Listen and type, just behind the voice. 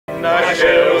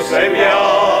Našel jsem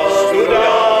já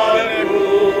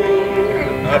studánku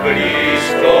na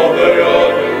blízko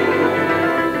brodu.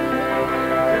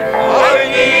 A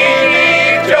nyní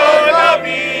chtěl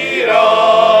nabírá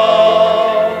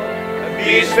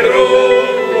bystrou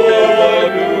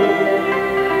vodu.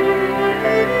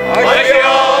 Až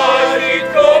já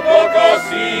žitko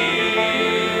pokosím,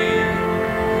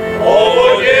 o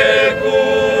voděku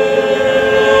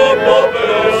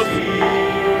poprosím.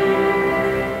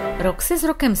 Rok se s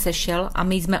rokem sešel a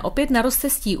my jsme opět na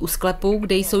rozcestí u sklepů,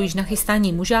 kde jsou již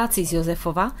nachystaní mužáci z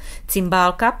Josefova,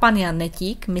 cimbálka, pan Jan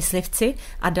Netík, myslivci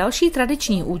a další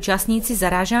tradiční účastníci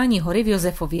zarážání hory v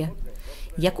Josefově.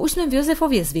 Jak už jsme v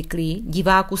Josefově zvyklí,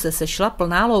 diváků se sešla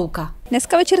plná louka.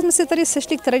 Dneska večer jsme se tady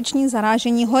sešli k tradiční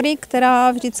zarážení hory,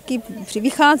 která vždycky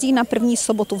vychází na první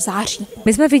sobotu v září.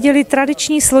 My jsme viděli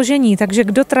tradiční složení, takže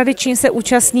kdo tradičně se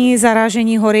účastní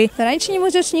zarážení hory? Tradičním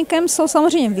účastníkem jsou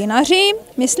samozřejmě vinaři,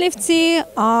 myslivci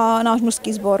a náš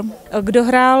mužský sbor. Kdo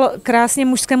hrál krásně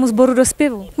mužskému sboru do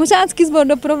zpěvu? Mužácký sbor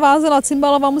doprovázela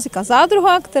cimbálová muzika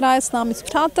Zádruha, která je s námi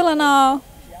spřátelená.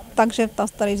 Takže ta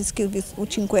tady vždycky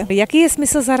účinkuje. Jaký je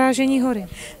smysl zarážení hory?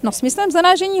 No, smyslem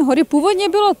zarážení hory původně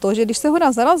bylo to, že když se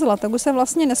hora zarazila, tak už se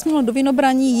vlastně nesmělo do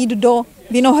vinobraní jít do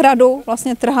vinohradu,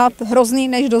 vlastně trhat hrozny,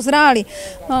 než dozrály.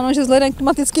 No, ano, že vzhledem k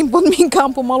klimatickým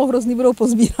podmínkám pomalu hrozny budou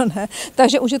pozbírané.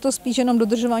 Takže už je to spíš jenom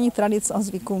dodržování tradic a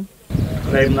zvyků.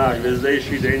 Dej náš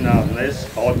vezdejší, dej nás dnes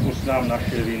a odpust nám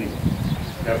naše viny.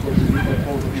 Jakože my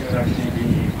odpouštíme našim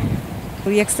viníkům.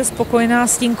 Jak jste spokojená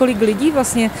s tím, kolik lidí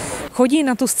vlastně chodí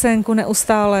na tu scénku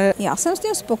neustále? Já jsem s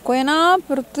tím spokojená,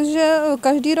 protože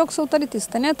každý rok jsou tady ty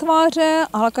stejné tváře,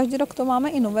 ale každý rok to máme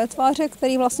i nové tváře,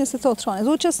 které vlastně se toho třeba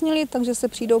nezúčastnili, takže se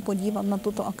přijdou podívat na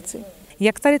tuto akci.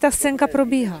 Jak tady ta scénka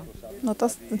probíhá? No, ta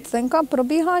scénka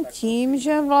probíhá tím,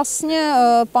 že vlastně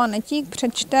pan Netík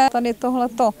přečte tady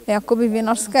tohleto jakoby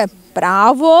vinařské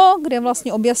právo, kde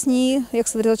vlastně objasní, jak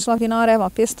se tady začala vinná réva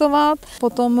pěstovat.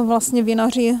 Potom vlastně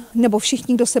vinaři, nebo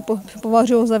všichni, kdo se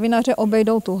považují za vinaře,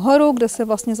 obejdou tu horu, kde se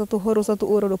vlastně za tu horu, za tu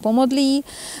úrodu pomodlí.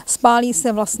 Spálí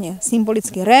se vlastně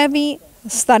symbolicky révy,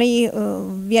 starý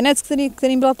věnec,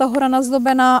 kterým byla ta hora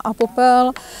nazdobená, a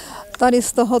popel. Tady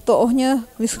z tohoto ohně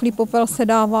vyschlý popel se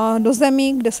dává do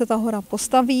zemí, kde se ta hora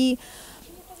postaví,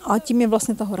 a tím je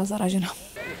vlastně ta hora zaražena.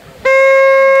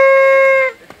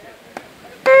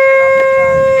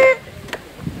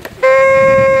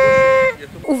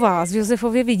 U vás v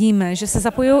Josefově vidíme, že se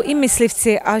zapojují i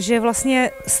myslivci a že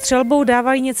vlastně střelbou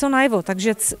dávají něco najevo.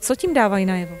 Takže co tím dávají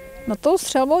najevo? No, tou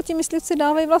střelbou ti myslivci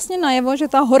dávají vlastně najevo, že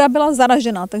ta hora byla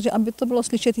zaražena, takže aby to bylo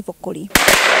slyšet i v okolí.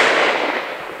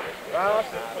 Raz,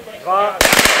 dva.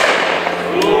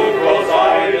 Slunko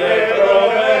zajde,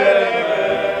 probereme.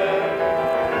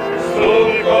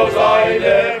 Slunko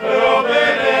zajde,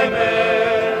 probereme.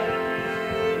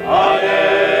 A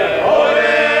je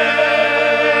horenské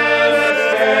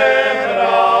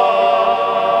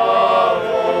právo.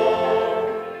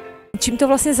 Čím to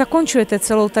vlastně zakončujete,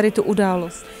 celou tady tu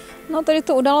událost? No, tady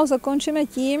to událost zakončíme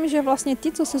tím, že vlastně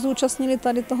ti, co se zúčastnili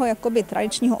tady toho jakoby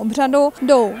tradičního obřadu,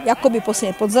 jdou jakoby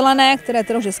posledně pod zelené, které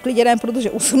teda už je skliděné,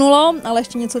 protože usnulo, ale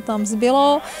ještě něco tam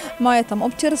zbylo. Má je tam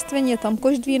občerstvení, je tam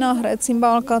košt vína, hraje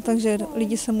cimbálka, takže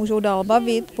lidi se můžou dál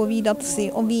bavit, povídat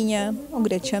si o víně, o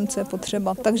kde čem, co je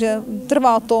potřeba. Takže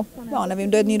trvá to, já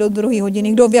nevím, do 1 do 2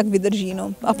 hodiny, kdo jak vydrží,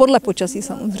 no. A podle počasí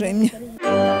samozřejmě.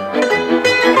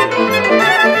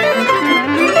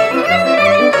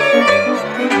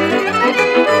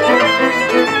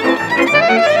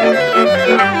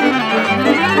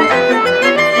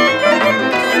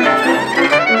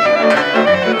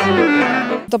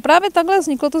 To právě takhle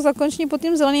vzniklo, to zakončení pod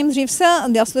tím zeleným. Dřív se,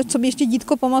 já si to, co by ještě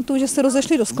dítko pamatuju, že se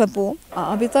rozešli do sklepů, a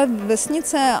aby ta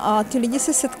vesnice a ti lidi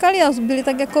se setkali a byli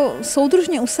tak jako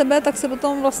soudružně u sebe, tak se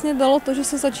potom vlastně dalo to, že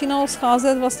se začínalo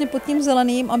scházet vlastně pod tím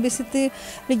zeleným, aby si ty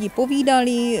lidi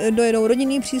povídali, dojedou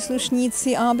rodinní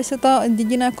příslušníci a aby se ta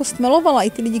dědina jako stmelovala. I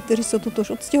ty lidi, kteří se tuto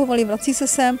odstěhovali, vrací se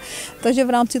sem. Takže v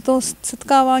rámci toho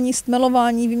setkávání,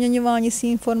 stmelování, vyměňování si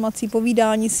informací,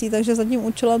 povídání si, takže za tím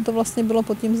účelem to vlastně bylo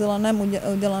pod tím zeleném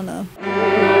udělané.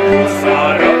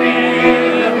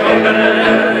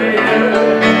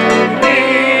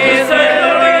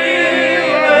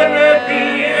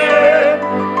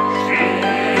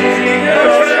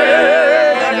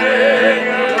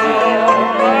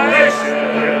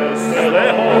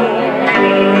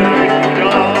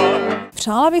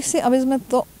 Přála bych si, aby jsme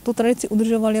tu tradici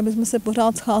udržovali, aby jsme se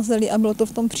pořád scházeli a bylo to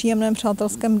v tom příjemném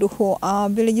přátelském duchu a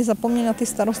aby lidi zapomněli na ty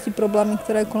starosti, problémy,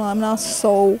 které kolem nás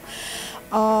jsou.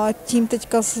 A tím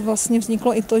teďka vlastně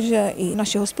vzniklo i to, že i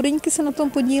naše hospodyňky se na tom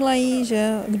podílejí,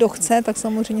 že kdo chce, tak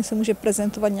samozřejmě se může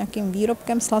prezentovat nějakým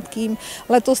výrobkem sladkým.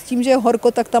 Letos tím, že je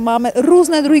horko, tak tam máme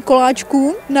různé druhy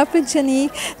koláčků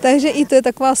napečených, takže i to je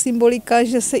taková symbolika,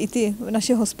 že se i ty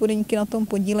naše hospodyňky na tom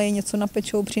podílejí, něco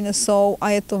napečou, přinesou a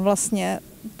je to vlastně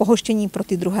pohoštění pro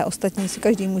ty druhé ostatní, si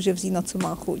každý může vzít, na co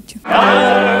má chuť.